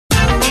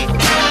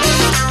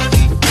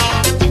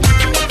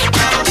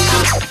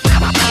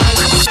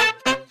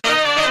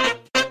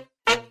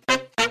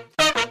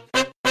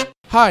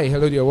Hi,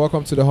 hello there.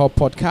 Welcome to the Hub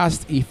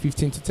Podcast, a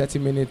 15 to 30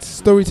 minute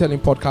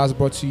storytelling podcast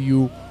brought to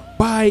you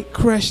by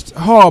Crest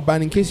Hub.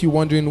 And in case you're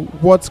wondering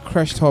what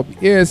Crest Hub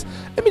is,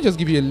 let me just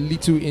give you a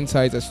little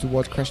insight as to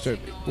what Crest Hub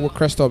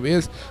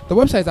is. The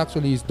website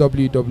actually is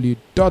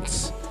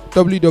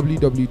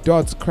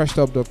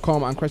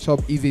www.cresthub.com, and Crest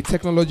Hub is a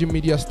technology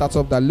media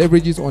startup that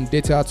leverages on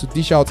data to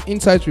dish out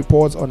insight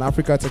reports on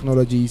Africa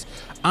technologies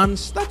and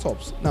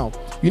startups. Now,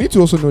 you need to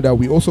also know that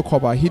we also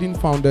cover hidden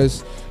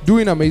founders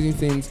doing amazing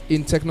things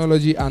in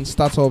technology and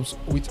startups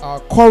with our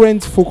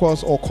current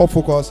focus or core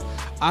focus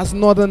as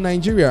Northern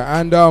Nigeria.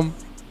 And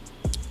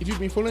if you've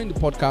been following the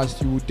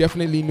podcast, you will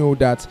definitely know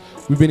that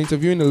we've been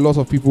interviewing a lot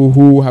of people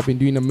who have been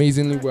doing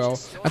amazingly well.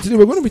 And today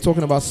we're going to be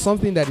talking about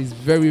something that is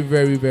very,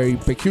 very, very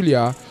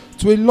peculiar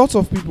to a lot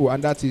of people,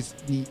 and that is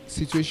the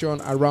situation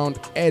around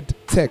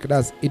Edtech,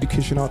 that's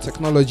educational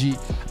technology,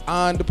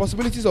 and the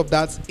possibilities of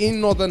that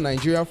in Northern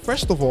Nigeria,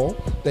 first of all,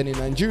 then in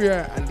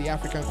Nigeria and the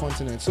African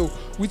continent. So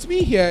with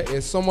me here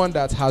is someone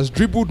that has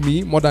dribbled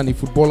me more than a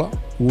footballer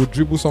who would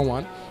dribble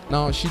someone.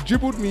 Now, she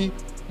dribbled me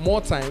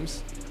more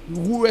times.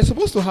 We were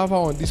supposed to have her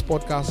on this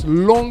podcast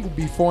long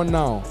before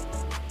now.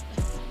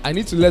 I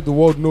need to let the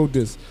world know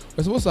this.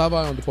 We're supposed to have her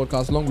on the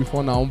podcast long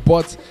before now,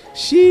 but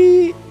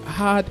she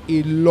had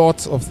a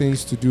lot of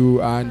things to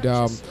do, and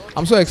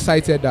I'm so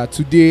excited that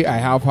today I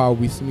have her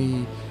with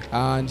me,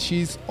 and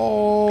she's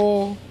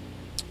all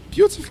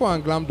beautiful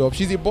and glammed up.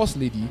 She's a boss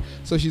lady,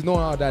 so she's no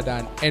other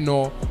than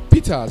Eno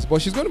Peters,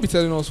 but she's going to be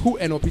telling us who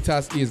Eno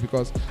Peters is,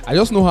 because I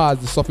just know her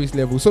at the surface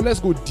level. So let's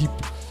go deep.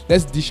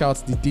 Let's dish out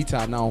the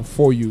data now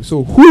for you.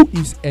 So who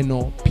is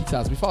Eno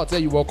Peters? Before I tell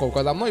you welcome,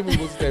 because I'm not even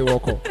going to tell you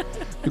welcome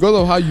because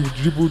of how you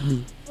dribbled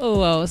me. Oh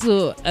wow!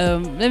 So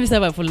let me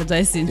start by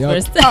apologizing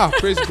first.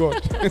 Praise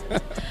God.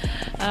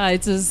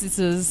 It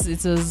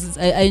was.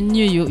 I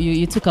knew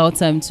you took out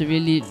time to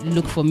really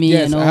look for me,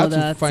 yes, and all I had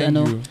that. To find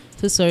you.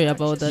 So sorry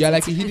about that. Yeah,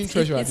 like a hidden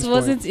treasure. It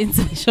wasn't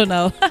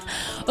intentional.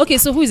 Okay,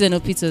 so who is Eno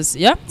Peters?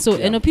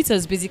 Eno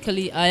Peters,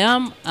 basically, I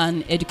am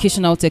an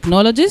educational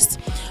technologist.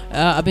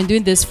 I've been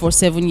doing this for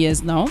 7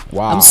 years now.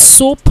 Wow. I'm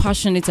so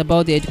passionate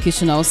about the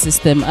educational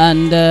system,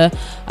 and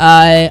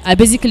I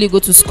basically go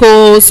to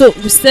school. So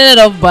we started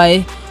off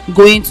by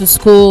going to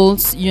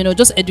schools,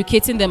 just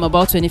educating them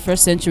about 21st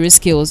century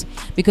skills,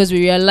 because we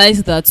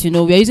realized that, we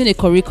are using a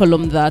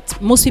curriculum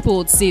that most people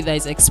would say that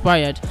is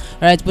expired,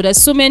 right? But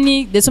there's so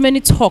many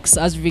talks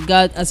as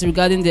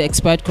regarding the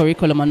expired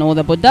curriculum and all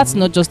that, but that's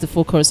not just the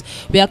focus.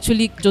 We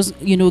actually just,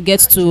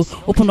 get to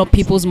open up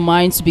people's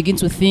minds to begin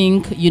to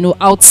think,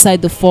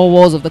 outside the four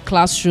walls of the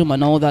classroom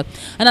and all that.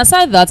 And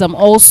aside that, I'm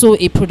also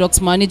a product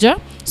manager.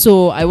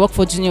 So I work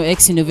for Junior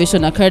X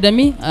Innovation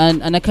Academy,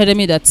 and an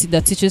academy that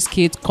teaches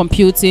kids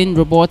computing,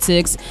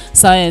 robotics,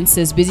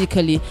 sciences,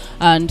 basically,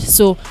 and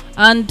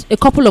a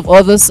couple of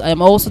others. I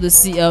am also the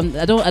CEO.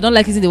 I don't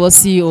like using the word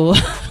CEO.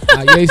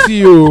 Yeah,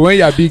 CEO. When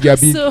you're big, you're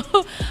big. So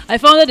I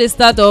founded a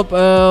startup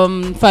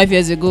 5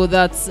 years ago.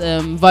 That's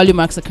Value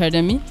Max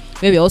Academy,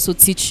 where we also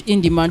teach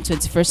in-demand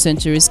 21st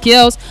century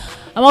skills.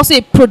 I'm also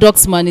a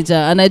product manager,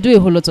 and I do a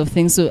whole lot of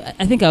things, so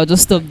I think I'll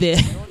just stop there.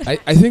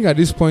 I think at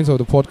this point of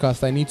the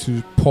podcast, I need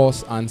to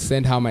pause and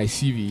send her my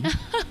CV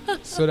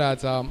so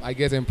that I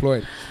get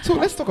employed. So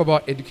let's talk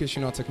about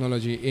educational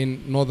technology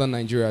in Northern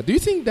Nigeria. Do you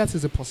think that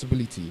is a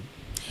possibility?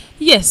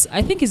 Yes,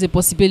 I think it's a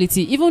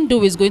possibility, even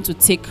though it's going to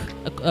take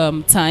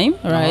time,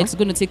 right? It's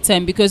going to take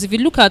time, because if you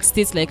look at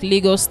states like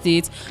Lagos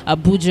State,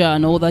 Abuja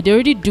and all that, they're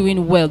already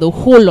doing well, the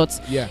whole lot,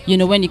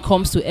 when it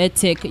comes to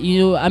Edtech.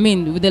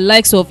 With the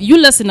likes of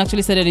ULesson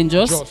actually started in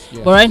Jos,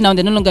 but right now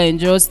they're no longer in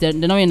Jos, they're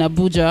now in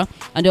Abuja,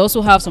 and they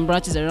also have some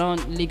branches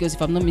around Lagos,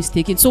 if I'm not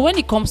mistaken. So when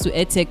it comes to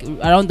Edtech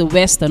around the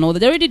West and all that,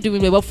 they're already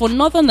doing well. But for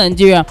Northern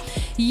Nigeria,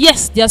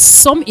 yes, there's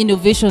some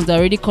innovations that are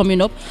already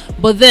coming up,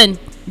 but then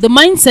the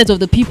mindset of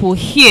the people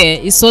here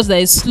is such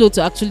that it's slow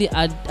to actually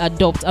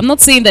adopt. I'm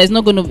not saying that it's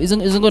not going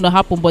to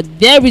happen, but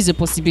there is a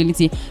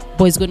possibility,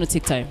 but it's going to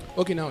take time.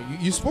 Okay, now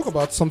you spoke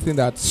about something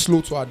that's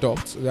slow to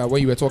adopt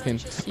when you were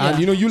talking, and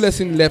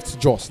ULesson left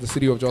Jos, the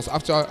city of Jos,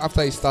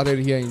 after he started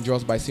here in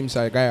Jos by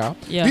Simsa Gaya.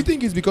 Do you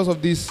think it's because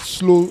of this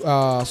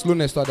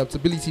slowness to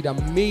adaptability that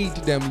made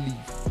them leave?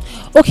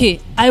 Okay,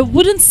 I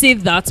wouldn't say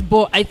that,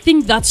 but I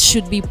think that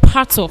should be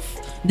part of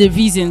the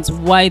reasons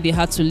why they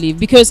had to leave.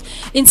 Because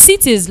in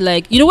cities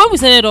like, when we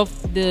started off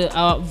the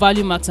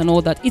Value Max and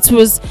all that, it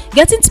was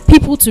getting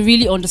people to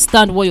really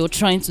understand what you're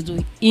trying to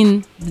do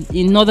in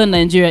Northern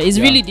Nigeria is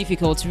really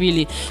difficult,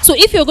 really. So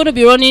if you're going to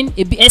be running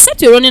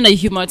except you're running a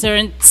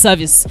humanitarian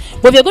service,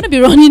 but if you're going to be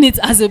running it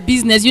as a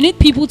business, you need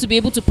people to be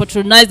able to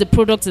patronize the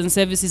products and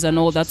services and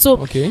all that. So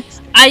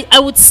I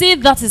would say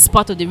that is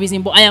part of the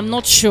reason, but I am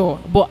not sure.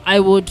 But I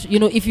would,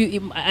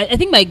 I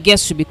think my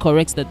guess should be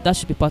correct that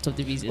should be part of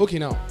the reason. Okay,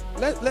 now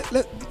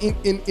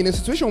in a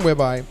situation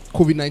whereby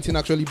COVID-19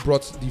 actually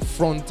brought the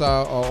front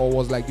or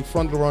was like the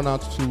front runner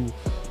to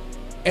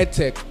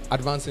Edtech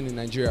advancing in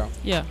Nigeria.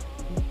 Yeah.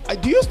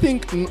 Do you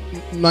think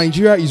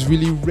Nigeria is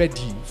really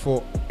ready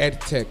for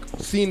Edtech,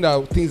 seeing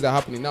that things are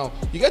happening now?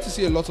 You get to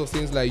see a lot of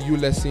things like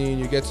U-Lesson,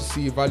 you get to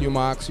see Value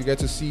Max, you get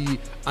to see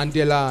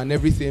Andela and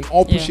everything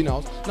all pushing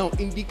out. Now,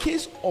 in the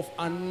case of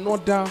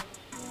another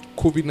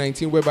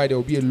COVID-19 whereby there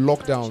will be a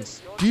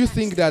lockdown, do you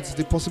think that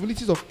the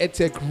possibilities of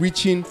Edtech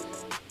reaching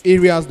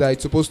areas that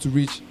it's supposed to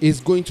reach is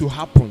going to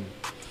happen?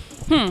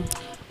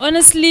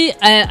 Honestly,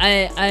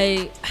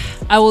 I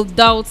will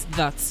doubt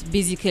that.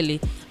 Basically,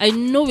 I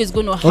know it's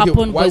going to happen.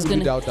 Okay, why but would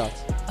you doubt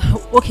that?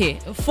 Okay,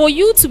 for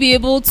you to be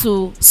able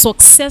to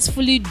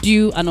successfully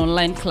do an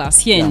online class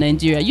here in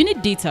Nigeria, you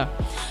need data.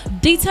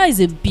 Data is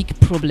a big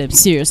problem.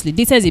 Seriously,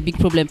 data is a big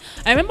problem.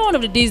 I remember one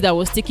of the days that I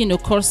was taking a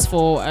course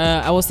for.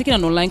 I was taking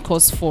an online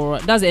course for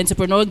that's the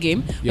entrepreneur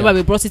game. Where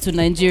we brought it to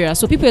Nigeria.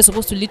 So people are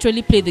supposed to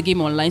literally play the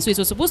game online. So it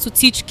was supposed to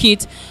teach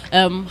kids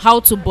how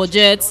to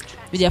budget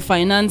with their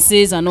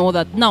finances and all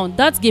that. Now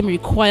that game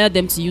required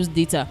them to use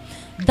data.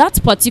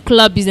 That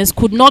particular business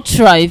could not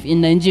thrive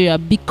in Nigeria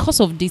because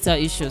of data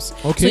issues.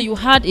 Okay. So you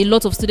had a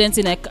lot of students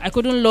in. I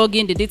couldn't log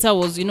in. The data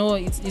was,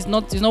 it's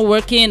not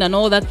working and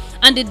all that.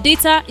 And the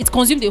data, it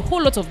consumed a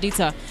whole lot of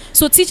data.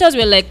 So teachers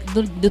were like,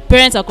 the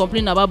parents are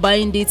complaining about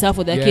buying data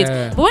for their kids.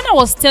 But when I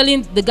was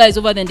telling the guys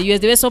over there in the US,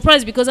 they were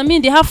surprised because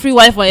they have free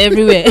Wi-Fi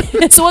everywhere.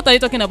 So what are you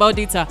talking about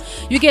data?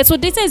 So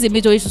data is a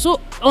major issue. So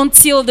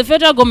until the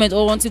federal government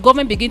or until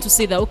government begin to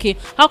say that, okay,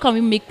 how can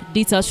we make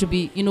data should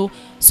be,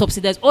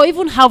 subsidized or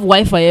even have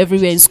Wi-Fi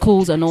everywhere in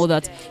schools and all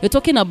that, you're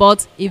talking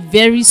about a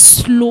very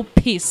slow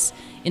pace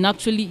in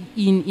actually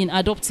in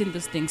adopting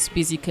these things,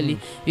 basically.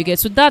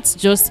 So that's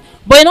just,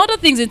 but in other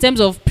things, in terms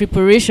of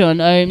preparation,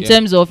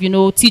 terms of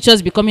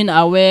teachers becoming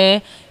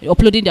aware,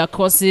 uploading their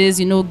courses,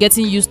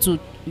 getting used to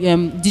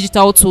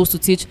digital tools to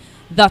teach,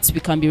 that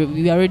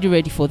we are already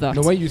ready for that.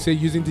 Now, when you say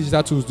using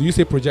digital tools, do you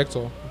say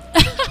projector?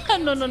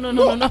 No,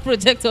 not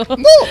projector.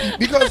 No,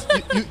 because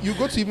you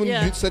go to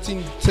even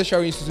certain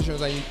tertiary institutions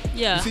and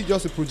you see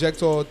just a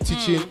projector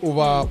teaching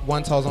over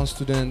 1,000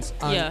 students,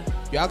 and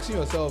you're asking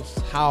yourselves,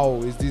 how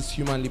is this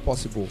humanly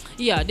possible?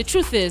 Yeah, the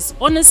truth is,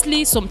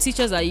 honestly, some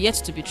teachers are yet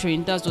to be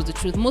trained. That's just the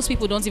truth. Most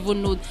people don't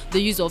even know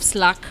the use of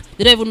Slack.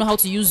 They don't even know how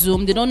to use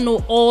Zoom. They don't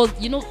know all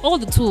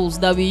the tools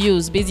that we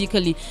use.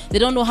 Basically, they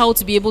don't know how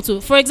to be able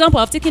to. For example,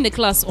 I've taken a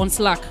class on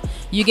Slack.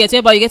 You get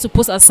to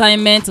post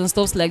assignments and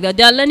stuff like that.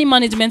 There are learning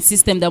management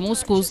system that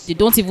most schools, they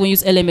don't even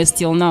use LMS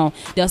till now.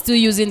 They are still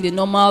using the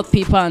normal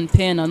paper and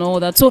pen and all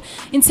that. So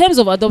in terms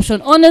of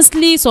adoption,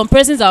 honestly, some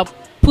persons are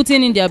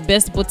putting in their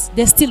best, but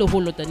there's still a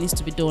whole lot that needs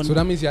to be done. So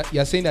that means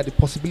you're saying that the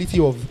possibility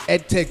of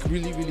EdTech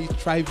really, really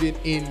thriving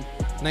in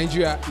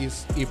Nigeria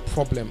is a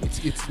problem.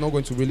 It's not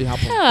going to really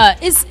happen. Yeah,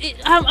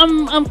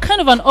 I'm kind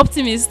of an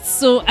optimist,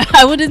 so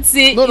I wouldn't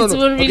say it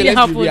won't really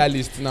happen. Let's be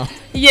realist now.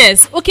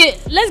 Yes. Okay.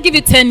 Let's give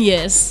it 10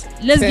 years.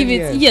 Let's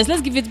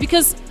give it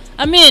because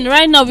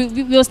right now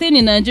we are staying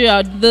in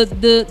Nigeria.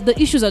 The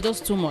issues are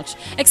just too much.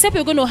 Except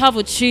we're going to have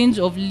a change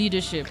of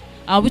leadership,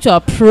 which we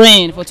are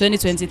praying for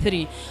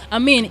 2023.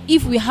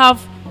 If we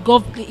have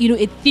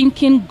a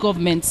thinking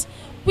government,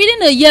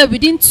 within a year,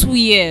 within 2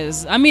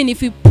 years,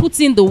 if we put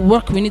in the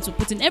work we need to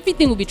put in,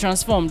 everything will be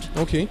transformed.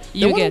 Okay.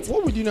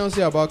 What would you now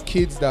say about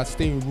kids that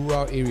stay in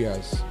rural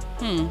areas?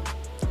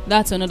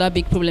 That's another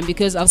big problem,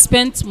 because I've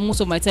spent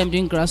most of my time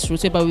doing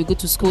grassroots, whereby we go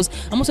to schools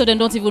and most of them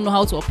don't even know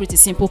how to operate a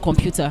simple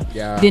computer.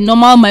 The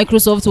normal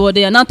Microsoft Word,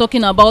 they are not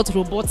talking about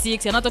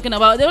robotics, they're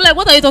like,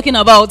 what are you talking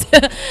about?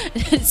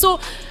 So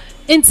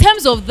in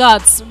terms of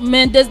that,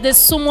 man, there's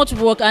so much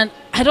work, and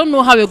I don't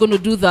know how we're going to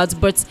do that,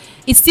 but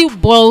it still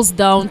boils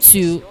down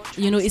to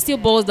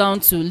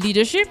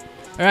leadership.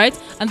 Right,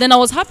 and then I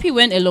was happy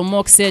when Elon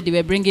Musk said they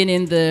were bringing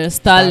in the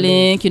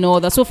Starlink, all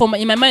that. So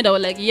in my mind, I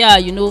was like,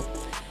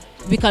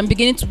 we can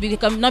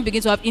now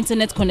begin to have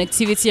internet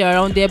connectivity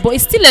around there, but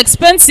it's still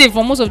expensive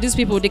for most of these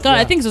people. They can't.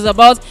 I think it was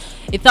about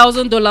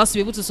 $1,000 to be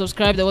able to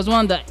subscribe. There was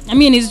one that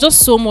it's just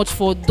so much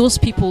for those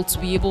people to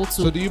be able to.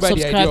 So do you buy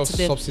the idea of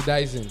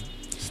subsidizing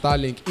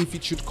Starlink if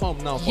it should come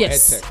now for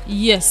EdTech?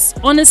 Yes.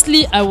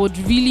 Honestly, I would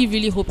really,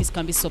 really hope it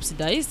can be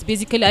subsidized.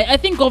 Basically, I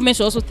think government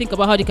should also think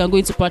about how they can go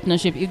into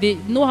partnership. If they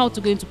know how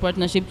to go into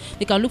partnership,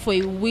 they can look for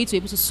a way to be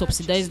able to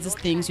subsidize these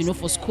things,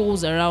 for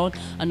schools around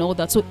and all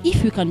that. So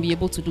if we can be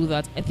able to do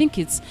that, I think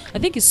it's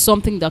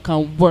something that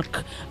can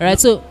work. All right.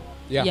 So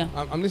Yeah.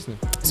 I'm listening.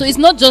 So it's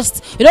not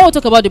just, you don't want to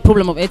talk about the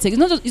problem of EdTech.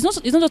 It's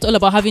not just all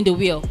about having the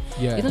wheel.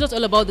 Yeah. It's not just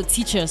all about the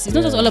teachers. It's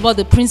not just all about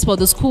the principal,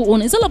 the school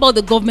owner. It's all about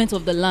the government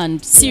of the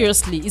land.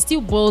 Seriously, it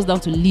still boils down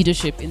to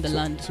leadership in the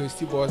land. So it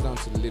still boils down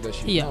to the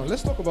leadership. Yeah. Now,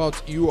 let's talk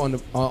about you on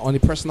a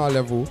personal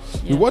level.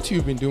 With what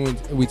you've been doing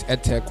with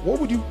EdTech, what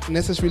would you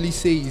necessarily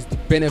say is the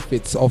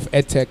benefits of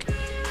EdTech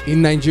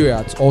in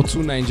Nigeria or to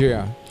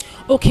Nigeria?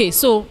 Okay,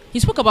 so he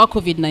spoke about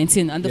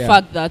COVID-19 and the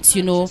fact that,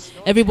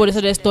 everybody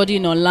started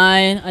studying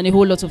online and a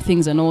whole lot of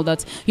things and all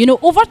that.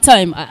 Over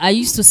time, I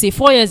used to say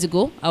 4 years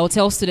ago, I would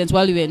tell students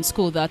while we were in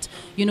school that,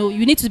 you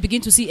need to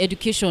begin to see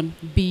education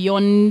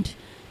beyond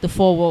the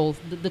four walls,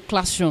 the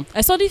classroom.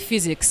 I studied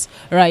physics,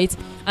 right?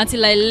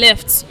 Until I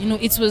left,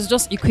 it was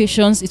just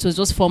equations, it was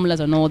just formulas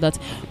and all that.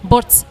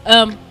 But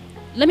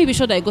let me be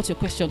sure that I got your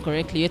question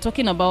correctly. You're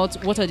talking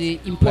about what are the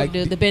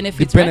the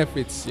benefits, the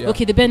benefits, right? Yeah.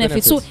 Okay, the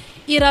benefits. So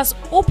it has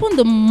opened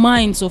the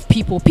minds of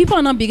people. People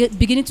are now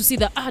beginning to see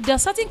that there are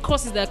certain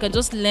courses that I can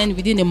just learn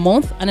within a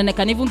month, and then I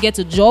can even get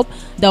a job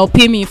that will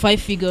pay me in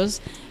 5 figures.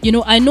 You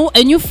know, I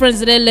knew friends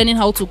that are learning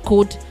how to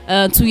code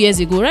 2 years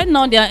ago. Right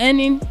now, they are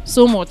earning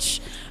so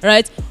much,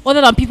 right?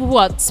 Other than people who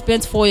had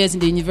spent 4 years in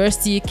the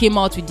university, came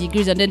out with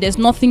degrees, and then there's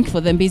nothing for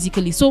them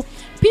basically. So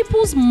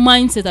people's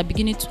mindset are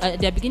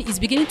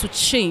beginning to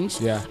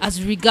change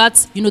as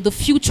regards the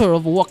future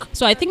of work.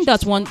 So I think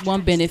that's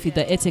one benefit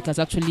that Edtech has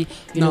actually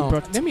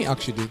brought. Let me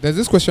ask you this. There's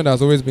this question that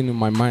has always been in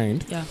my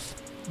mind. Yeah.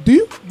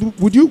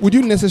 Would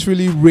you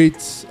necessarily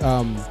rate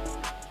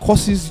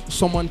courses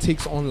someone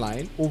takes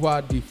online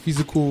over the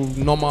physical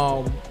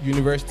normal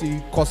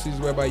university courses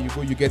whereby you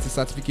go, you get a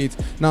certificate?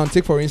 Now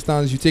take for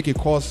instance, you take a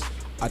course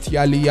at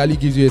Yali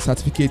gives you a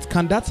certificate.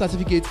 Can that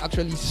certificate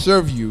actually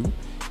serve you,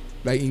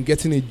 like in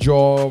getting a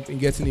job, in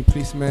getting a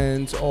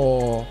placement,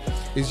 or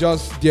it's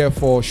just there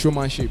for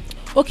showmanship?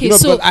 Okay,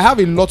 so because I have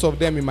a lot of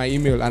them in my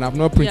email and I've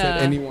not printed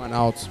anyone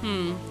out.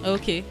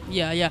 Okay,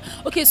 yeah.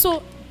 Okay,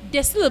 so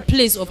there's still a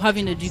place of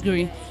having a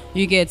degree.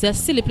 There's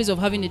still a place of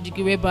having a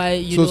degree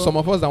whereby So some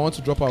of us that want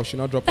to drop out should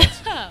not drop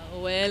out.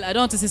 Well, I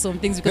don't want to say some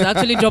things because I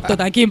actually dropped out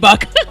and came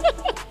back.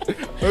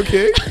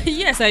 Okay.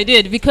 Yes, I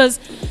did, because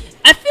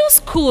I feel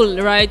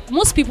school, right?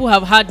 Most people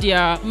have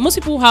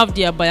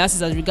their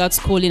biases as regards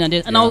schooling,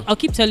 and I'll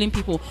keep telling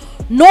people,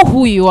 know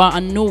who you are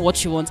and know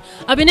what you want.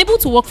 I've been able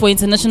to work for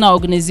international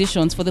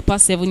organizations for the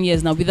past 7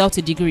 years now without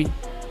a degree.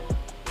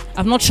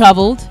 I've not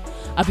traveled.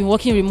 I've been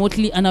working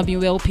remotely and I've been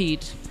well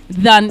paid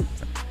than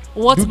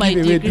what my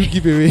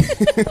degree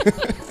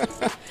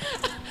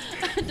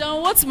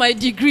than what my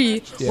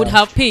degree would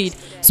have paid.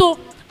 So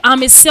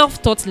I'm a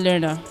self-taught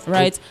learner,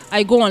 right?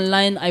 I go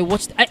online, I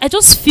watch. I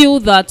just feel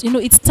that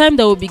it's time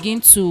that we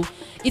begin to.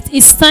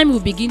 It's time we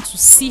begin to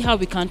see how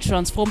we can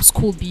transform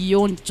school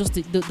beyond just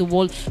the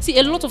world. See,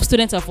 a lot of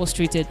students are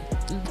frustrated.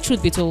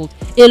 Truth be told,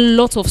 a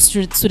lot of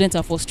students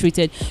are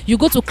frustrated. You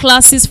go to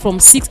classes from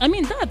 6. I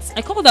mean,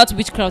 I call that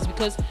witchcraft,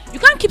 because you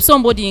can't keep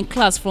somebody in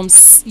class from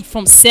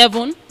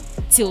 7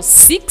 till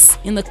 6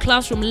 in the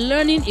classroom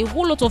learning a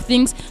whole lot of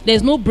things.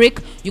 There's no break.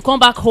 You come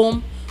back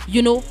home.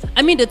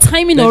 I mean, the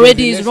timing then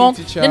already is wrong.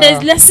 Then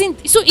there's lesson.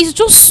 So it's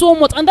just so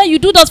much. And then you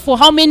do that for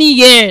how many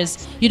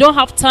years? You don't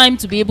have time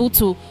to be able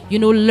to,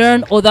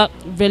 learn other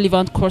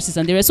relevant courses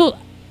and the rest. So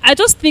I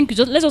just think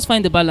let's just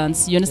find the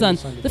balance. You understand?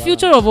 The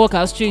future of work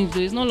has changed.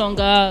 It's no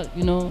longer,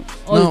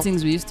 all the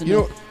things we used to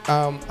know.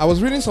 I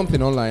was reading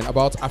something online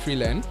about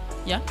AfriLearn.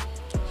 Yeah.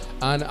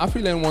 And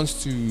AfriLearn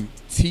wants to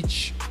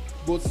teach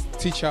both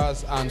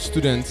teachers and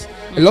students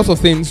a lot of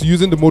things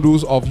using the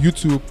models of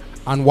YouTube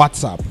and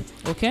WhatsApp.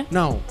 Okay.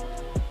 Now,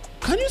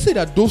 can you say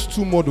that those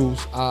two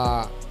models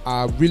are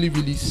really,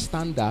 really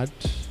standard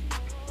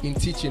in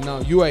teaching? Now,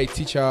 you are a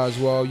teacher as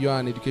well. You are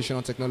an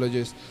educational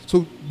technologist.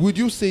 So, would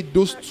you say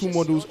those two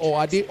models, or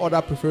are there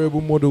other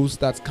preferable models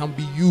that can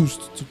be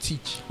used to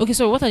teach? Okay,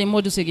 so what are the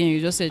models again? You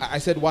just said. I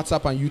said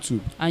WhatsApp and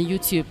YouTube. And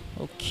YouTube.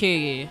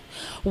 Okay.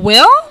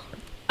 Well,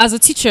 as a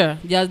teacher,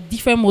 there are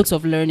different modes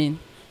of learning.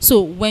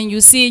 So when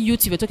you say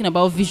YouTube, you're talking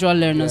about visual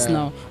learners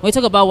now. When you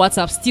talk about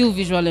WhatsApp, still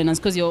visual learners,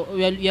 because you're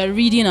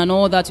reading and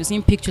all that, you're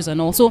seeing pictures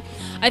and all. So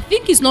I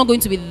think it's not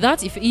going to be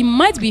that. It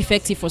might be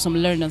effective for some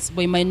learners,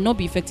 but it might not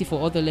be effective for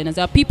other learners.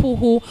 There are people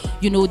who,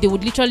 they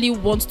would literally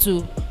want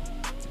to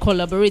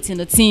collaborate in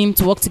a team,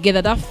 to work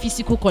together, that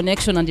physical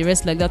connection and the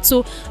rest like that.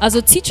 So as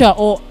a teacher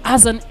or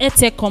as an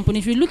Edtech company,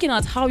 if you're looking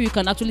at how you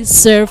can actually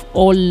serve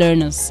all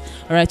learners,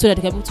 all right, so that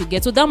they're able to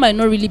get, so that might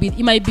not really be, it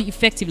might be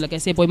effective, like I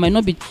said, but it might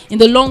not be. In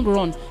the long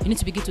run, you need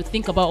to begin to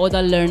think about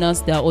other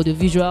learners that are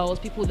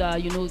audiovisuals, people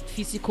that are,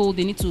 physical,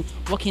 they need to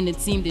work in a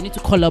team, they need to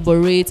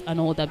collaborate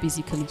and all that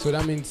basically. So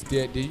that means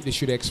they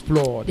should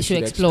explore. They should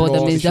explore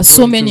other means. There's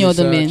so many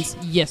other means.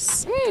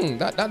 Yes.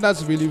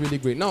 That's really, really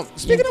great. Now,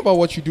 speaking about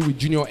what you do with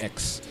Junior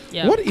X,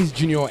 what is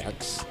Junior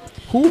X?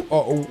 Who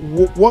or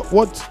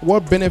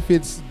what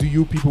benefits do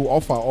you people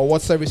offer, or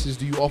what services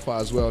do you offer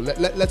as well?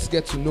 Let's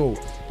get to know,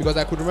 because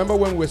I could remember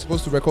when we were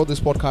supposed to record this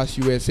podcast,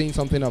 you were saying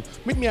something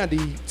of meet me at the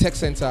tech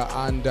center,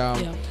 and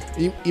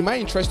it might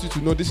interest you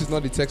to know this is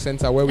not the tech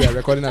center where we are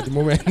recording at the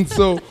moment.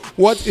 So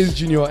what is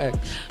Junior X?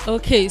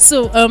 Okay,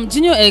 so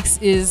Junior X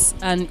is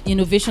an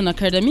innovation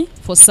academy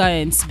for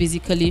science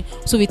basically.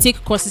 So we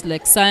take courses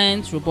like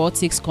science,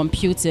 robotics,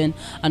 computing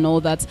and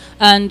all that.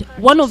 And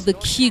one of the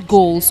key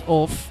goals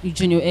of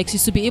Junior X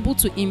is to be able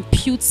to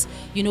impute,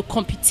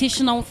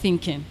 computational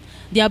thinking,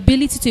 the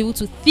ability to be able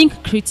to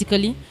think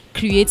critically,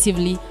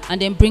 creatively, and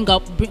then bring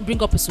up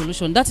a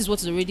solution. That is what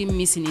is already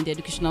missing in the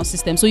educational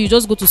system. So you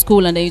just go to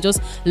school and then you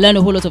just learn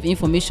a whole lot of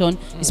information,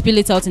 you spill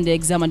it out in the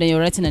exam, and then you're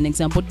writing an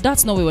exam. But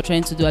that's not what we're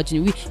trying to do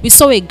actually. We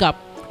saw a gap.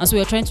 And so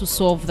we're trying to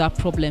solve that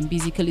problem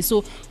basically.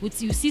 So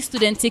you see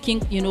students taking,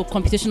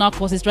 computational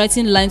courses,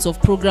 writing lines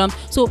of programs.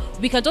 So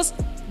we can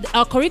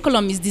our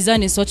curriculum is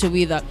designed in such a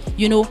way that,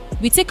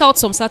 we take out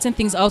some certain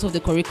things out of the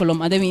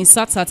curriculum and then we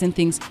insert certain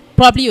things.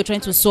 Probably you're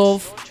trying to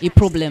solve a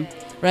problem,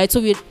 right? So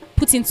we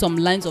put in some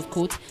lines of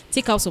code,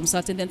 take out some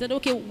certain things. Then,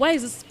 okay, why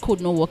is this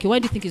code not working? Why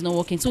do you think it's not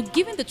working? So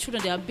giving the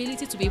children the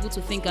ability to be able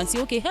to think and say,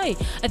 okay, hey,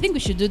 I think we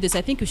should do this.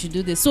 I think we should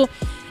do this. So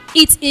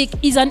it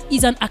is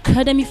an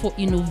academy for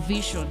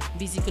innovation,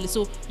 basically.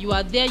 So you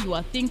are there, you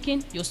are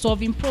thinking, you're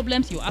solving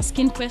problems, you're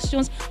asking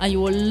questions, and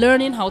you are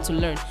learning how to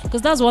learn.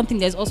 Because that's one thing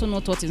that is also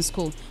not taught in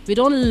school. We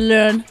don't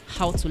learn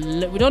how to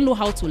learn. We don't know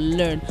how to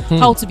learn,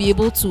 how to be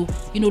able to,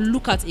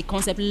 look at a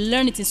concept,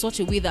 learn it in such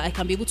a way that I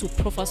can be able to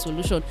proffer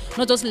solution,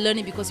 not just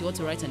learning because you want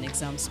to write an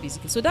exam,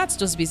 basically. So that's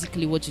just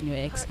basically what Junior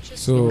X.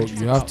 So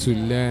you have to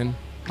learn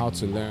how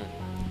to learn.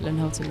 Learn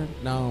how to learn.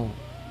 Now,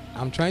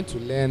 I'm trying to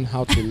learn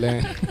how to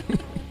learn.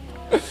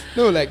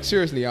 No, like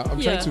seriously, I'm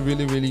trying to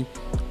really, really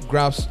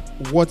grasp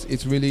what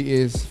it really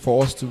is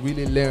for us to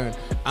really learn.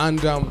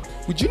 And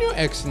with Junior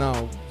X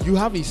now, you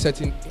have a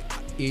certain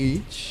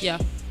age. Yeah.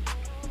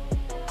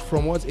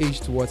 From what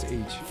age to what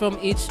age? From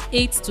age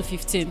 8 to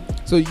 15.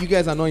 So you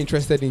guys are not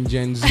interested in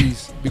Gen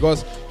Zs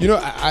because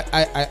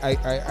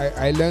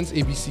I learned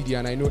ABCD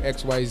and I know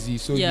X, Y, Z.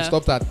 So you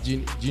stopped at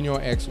Junior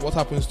X. What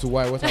happens to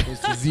Y? What happens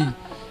to Z?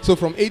 So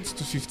from 8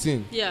 to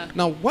 15. Yeah.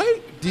 Now,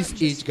 why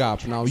this age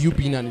gap now, you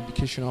being an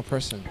educational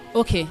person?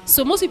 Okay,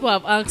 so most people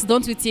have asked,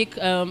 don't we take,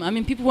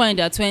 people who are in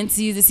their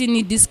 20s, they still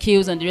need these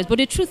skills and the rest. But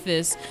the truth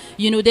is,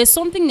 there's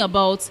something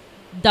about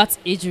that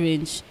age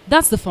range.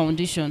 That's the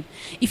foundation.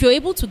 If you're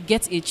able to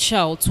get a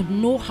child to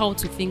know how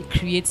to think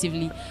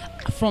creatively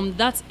from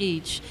that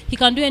age, he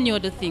can do any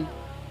other thing.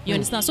 You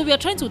understand? So we are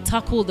trying to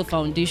tackle the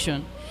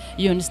foundation.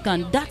 You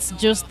understand? That's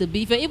just the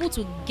bit. If you're able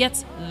to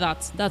get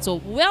that, that's all.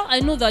 Well,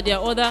 I know that there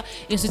are other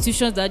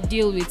institutions that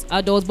deal with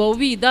adults, but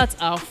that's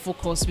our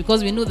focus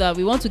because we know that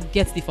we want to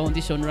get the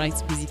foundation right,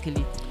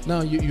 basically.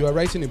 Now, you are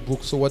writing a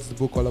book, so what's the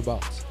book all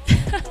about?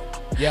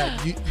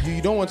 Yeah,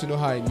 you don't want to know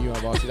how I knew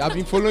about it. I've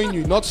been following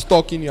you, not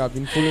stalking you. I've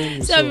been following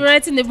you. So I've been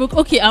writing the book.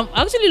 Okay, I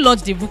actually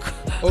launched the book.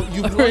 Oh,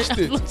 you've launched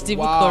it? I've launched the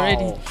book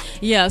already.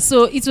 Yeah,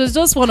 so it was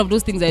just one of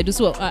those things I do.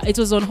 So it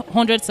was on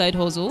 100 side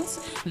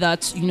hustles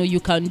that you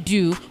can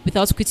do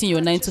without quitting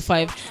your 9 to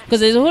 5. Because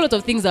there's a whole lot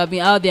of things that have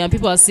been out there, and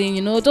people are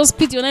saying, just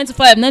quit your 9 to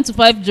 5. 9 to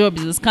 5 job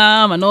is a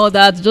scam and all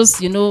that.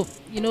 Just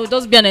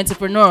just be an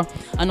entrepreneur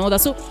and all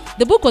that. So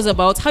the book was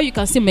about how you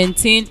can still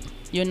maintain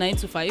your 9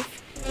 to 5.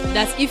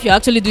 That's if you're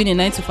actually doing a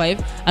 9 to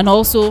 5 and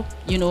also,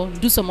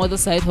 do some other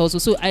side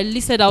hustles. So I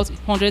listed out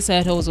 100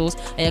 side hustles.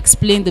 I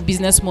explained the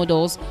business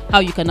models,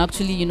 how you can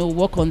actually,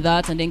 work on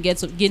that and then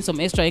gain some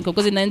extra income.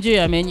 Because in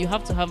Nigeria, you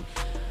have to have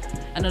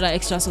another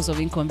extra source of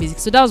income, basically.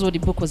 So that was what the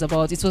book was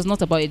about. It was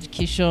not about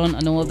education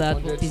and all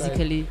that, but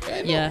basically,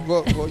 But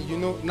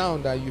now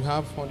that you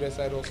have 100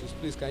 side hustles,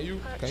 please can you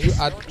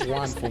add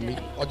one for me,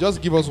 or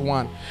just give us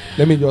one?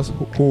 Let me just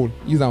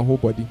use our whole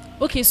body.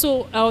 Okay,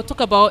 so I'll talk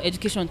about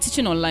education,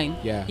 teaching online.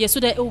 Yeah. So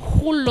there are a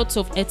whole lot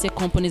of Edtech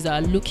companies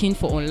that are looking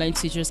for online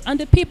teachers, and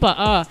the paper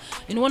are.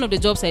 One of the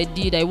jobs I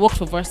did, I worked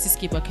for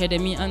Varsity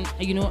Academy, and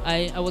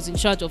I was in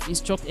charge of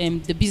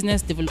the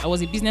business. I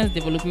was a business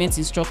development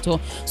instructor,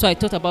 so I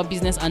taught about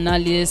business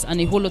analysis and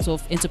a whole lot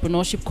of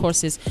entrepreneurship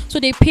courses. So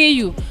they pay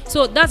you.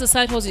 So that's a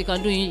side hustle you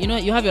can do.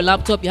 You have your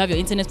laptop, you have your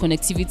internet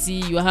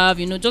connectivity, you have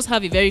just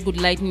have a very good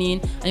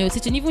lightning, and you're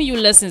teaching even you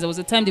lessons. There was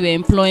a time they were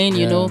employing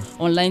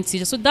online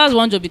teachers. So that's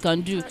one job you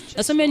can do.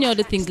 There's so many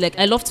other things. Like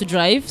I love to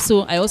drive,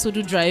 so I also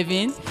do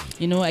driving.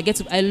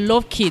 I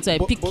love kids, so I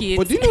pick kids.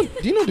 But do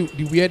you know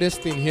the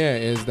weirdest thing here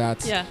is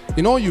that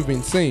in all you've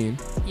been saying,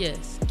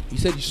 yes, you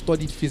said you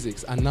studied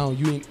physics, and now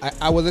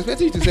I was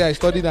expecting you to say I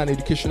studied an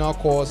educational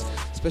course,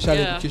 special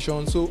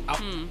education. So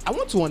I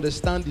want to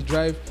understand the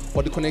drive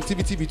or the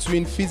connectivity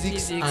between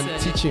physics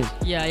and teaching.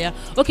 Yeah.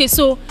 Okay,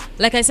 so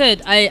like I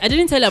said, I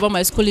didn't tell you about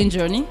my schooling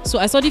journey. So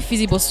I studied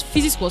physics, but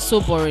physics was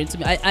so boring to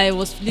me. I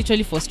was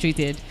literally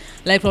frustrated,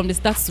 like from the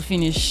start to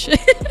finish.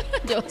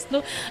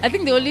 I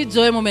think the only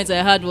joy moment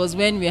I had was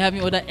when we were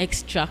having other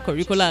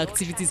extracurricular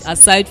activities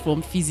aside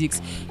from physics.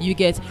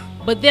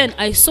 But then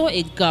I saw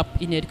a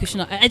gap in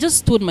education. I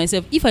just told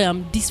myself, if I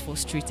am this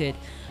frustrated,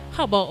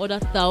 how about other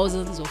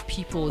thousands of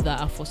people that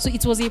are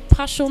frustrated? So it was a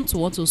passion to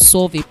want to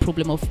solve a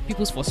problem of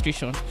people's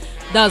frustration.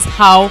 That's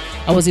how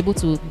I was able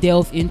to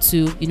delve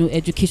into,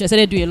 education. I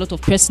started doing a lot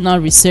of personal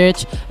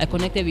research. I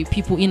connected with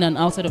people in and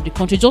outside of the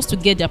country just to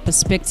get their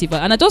perspective.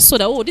 And I just saw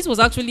that, this was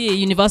actually a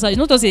universal, it's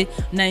not just a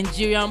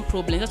Nigerian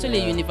problem, it's actually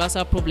a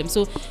universal problem.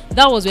 So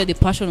that was where the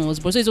passion was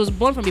born. So it was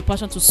born from a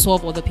passion to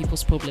solve other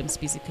people's problems,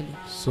 basically.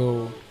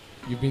 So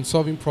you've been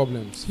solving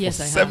problems for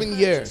 7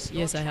 years.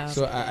 Yes, I have.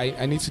 So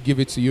I need to give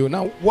it to you.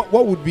 Now,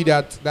 what would be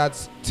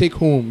that take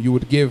home you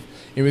would give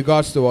in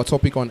regards to our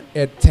topic on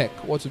Edtech?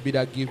 What would be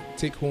that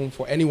take home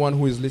for anyone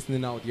who is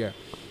listening out here?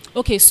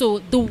 Okay, so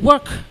the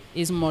work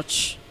is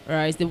much,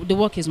 right? The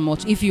work is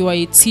much. If you are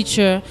a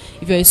teacher,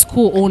 if you're a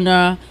school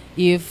owner,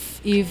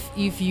 if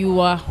you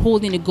are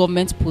holding a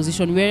government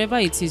position, wherever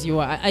it is you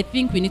are, I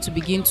think we need to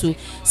begin to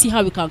see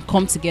how we can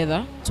come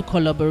together to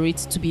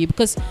collaborate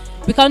because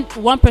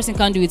one person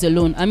can't do it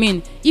alone.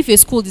 If a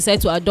school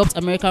decides to adopt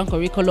American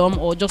curriculum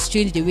or just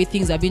change the way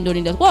things are being done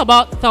in that, what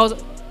about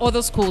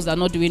other schools that are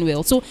not doing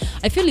well. So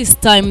I feel it's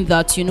time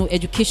that,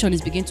 education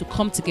is beginning to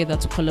come together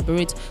to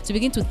collaborate, to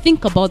begin to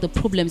think about the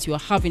problems you are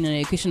having in an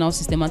educational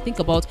system and think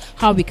about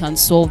how we can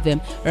solve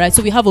them. Right?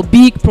 So we have a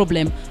big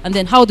problem, and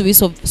then how do we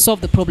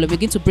solve the problem? We're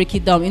going to break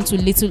it down into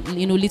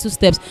little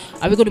steps.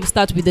 Are we going to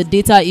start with the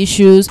data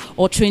issues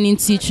or training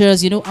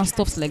teachers, and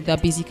stuff like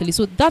that, basically?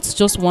 So that's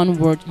just one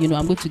word, I'm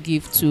going to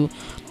give to,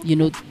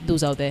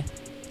 those out there.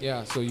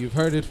 Yeah, so you've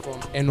heard it from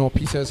Eno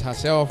Peters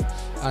herself,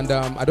 and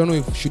I don't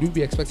know should we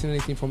be expecting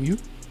anything from you?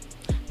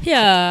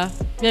 Yeah,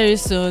 very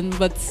soon,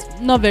 but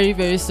not very,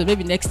 very soon.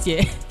 Maybe next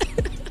year,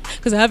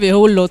 because I have a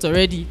whole lot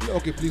already.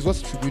 Okay, please, what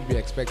should we be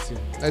expecting?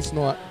 Let's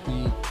not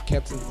be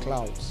kept in the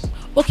clouds.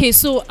 Okay,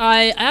 so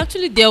I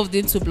actually delved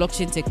into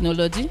blockchain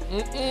technology.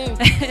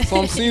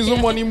 Some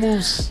season money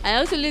moves. I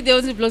actually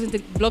delved into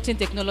blockchain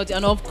technology,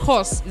 and of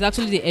course, it's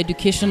actually the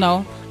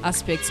educational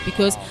aspects,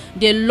 because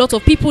there are a lot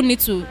of people need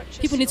to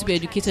be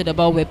educated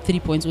about Web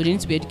 3.0. They need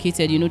to be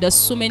educated. There's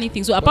so many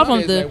things. So apart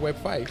from the Web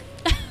 5.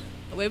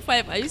 Web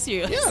 5, are you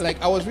serious? Yeah,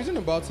 like I was reading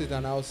about it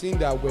and I was seeing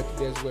that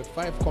there's Web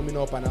 5 coming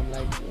up, and I'm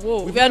like,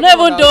 whoa, we are not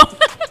even done.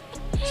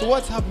 So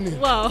what's happening?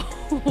 Wow.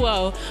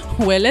 Well,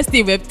 let's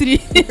stay Web 3.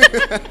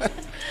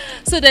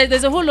 So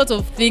there's a whole lot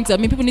of things. I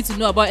mean, people need to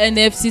know about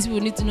NFTs.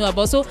 People need to know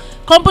about. So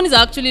companies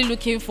are actually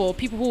looking for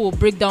people who will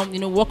break down,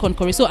 work on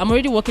curriculum. So I'm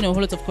already working on a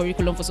whole lot of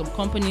curriculum for some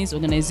companies,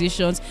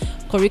 organizations,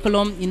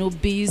 curriculum,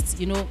 based,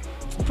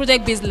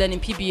 project-based learning,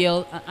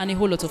 PBL, and a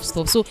whole lot of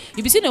stuff. So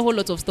you'll be seeing a whole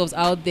lot of stuff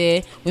out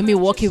there when we're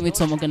working with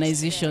some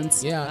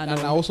organizations. Yeah, and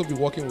I'll also be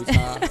working with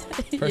her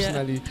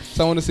personally. Yeah.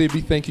 So I want to say a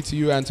big thank you to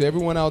you, and to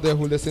everyone out there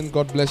who listen,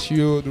 God bless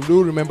you.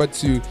 Do remember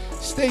to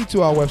stay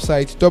to our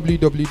website,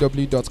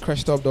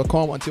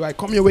 www.creshtop.com, until I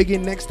come your way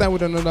again next time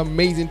with another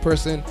amazing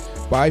person.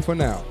 Bye for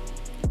now.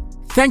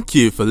 Thank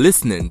you for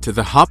listening to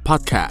the Hub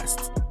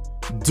Podcast.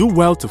 Do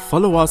well to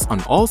follow us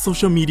on all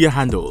social media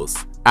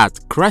handles at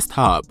Crest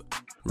Hub.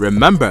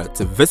 Remember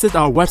to visit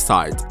our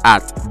website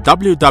at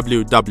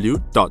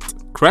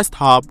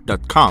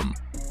www.cresthub.com.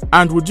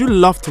 And would you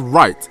love to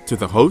write to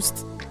the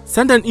host?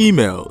 Send an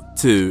email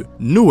to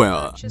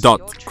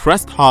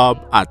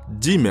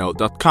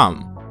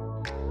noel.cresthub@gmail.com.